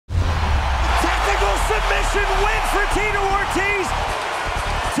submission win for Tito Ortiz.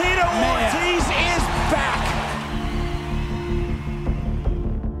 Tito Ortiz is back.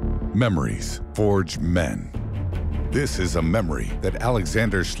 Memories forge men. This is a memory that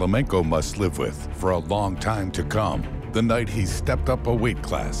Alexander Shlemenko must live with for a long time to come. The night he stepped up a weight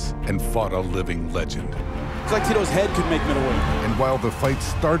class and fought a living legend. It's like Tito's head could make middleweight. And while the fight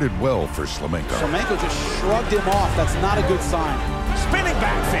started well for Shlemenko, Shlemenko just shrugged him off. That's not a good sign. Spinning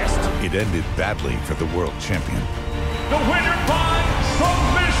back fist. it ended badly for the world champion. The winner by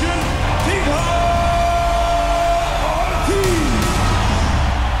submission, Tito Ortiz.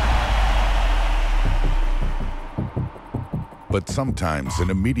 But sometimes an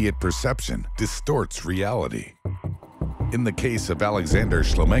immediate perception distorts reality. In the case of Alexander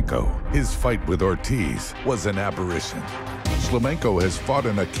Shlemenko, his fight with Ortiz was an aberration. Shlemenko has fought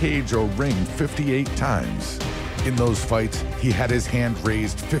in a cage or ring 58 times. In those fights, he had his hand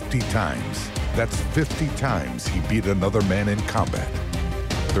raised 50 times. That's 50 times he beat another man in combat.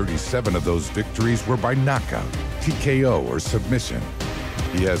 37 of those victories were by knockout, TKO, or submission.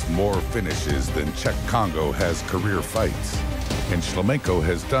 He has more finishes than Czech Congo has career fights. And Shlemenko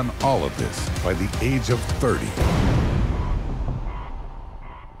has done all of this by the age of 30.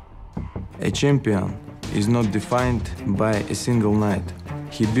 A champion is not defined by a single night.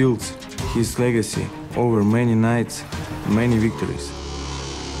 He builds his legacy over many nights, many victories.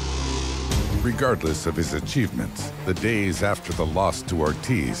 Regardless of his achievements, the days after the loss to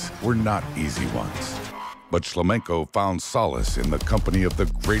Ortiz were not easy ones. But Shlemenko found solace in the company of the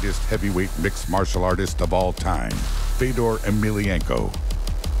greatest heavyweight mixed martial artist of all time, Fedor Emelianenko.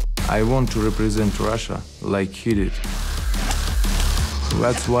 I want to represent Russia like he did.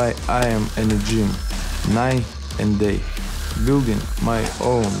 That's why I am in the gym, night and day, building my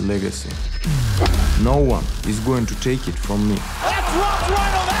own legacy. No one is going to take it from me. That's Rock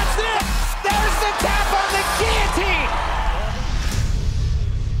Rhino, that's it! There's the tap on the guillotine!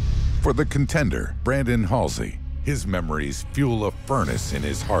 For the contender, Brandon Halsey, his memories fuel a furnace in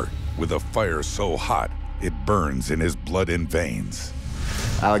his heart with a fire so hot it burns in his blood and veins.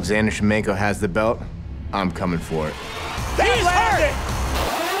 Alexander Shlemenko has the belt. I'm coming for it. He's hurt!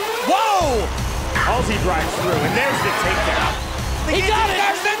 Whoa! Halsey drives through, and there's the takedown. He got it!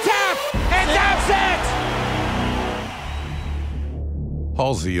 There's the tap! And that's it!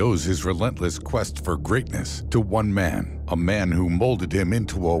 Halsey owes his relentless quest for greatness to one man, a man who molded him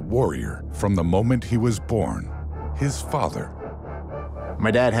into a warrior from the moment he was born, his father.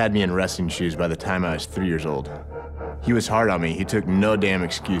 My dad had me in wrestling shoes by the time I was 3 years old. He was hard on me. He took no damn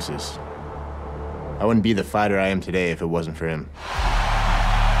excuses. I wouldn't be the fighter I am today if it wasn't for him.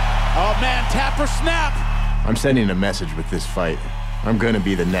 Oh man, tap or snap! I'm sending a message with this fight. I'm gonna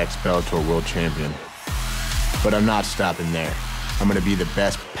be the next Bellator world champion. But I'm not stopping there. I'm gonna be the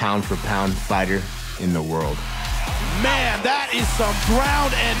best pound-for-pound fighter in the world. Man, that is some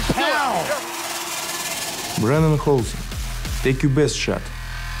ground and pound! Brandon Halsey, take your best shot.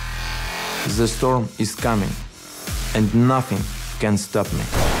 The storm is coming, and nothing can stop me.